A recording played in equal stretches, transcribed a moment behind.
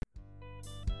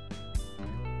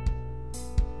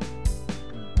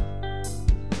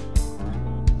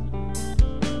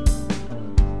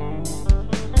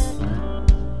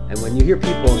when you hear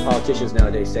people and politicians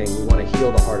nowadays saying we want to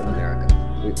heal the heart of America,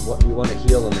 we want to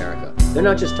heal America, they're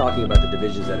not just talking about the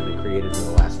divisions that have been created in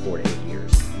the last 4 to 8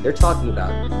 years. They're talking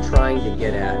about trying to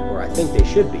get at, or I think they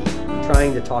should be,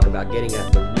 trying to talk about getting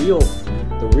at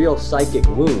the real psychic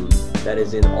wound that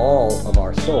is in all of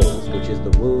our souls, which is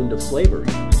the wound of slavery.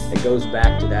 It goes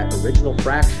back to that original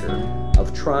fracture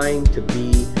of trying to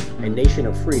be a nation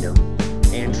of freedom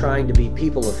and trying to be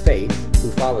people of faith who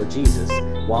follow Jesus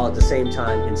while at the same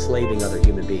time enslaving other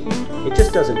human beings. It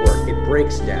just doesn't work. It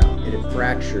breaks down and it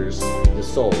fractures the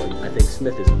soul. And I think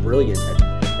Smith is brilliant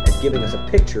at giving us a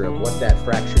picture of what that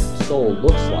fractured soul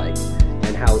looks like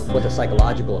and what the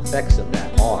psychological effects of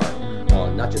that are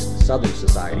on not just Southern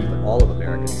society, but all of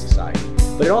American society.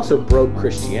 But it also broke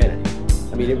Christianity.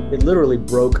 I mean, it literally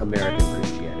broke American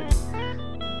Christianity.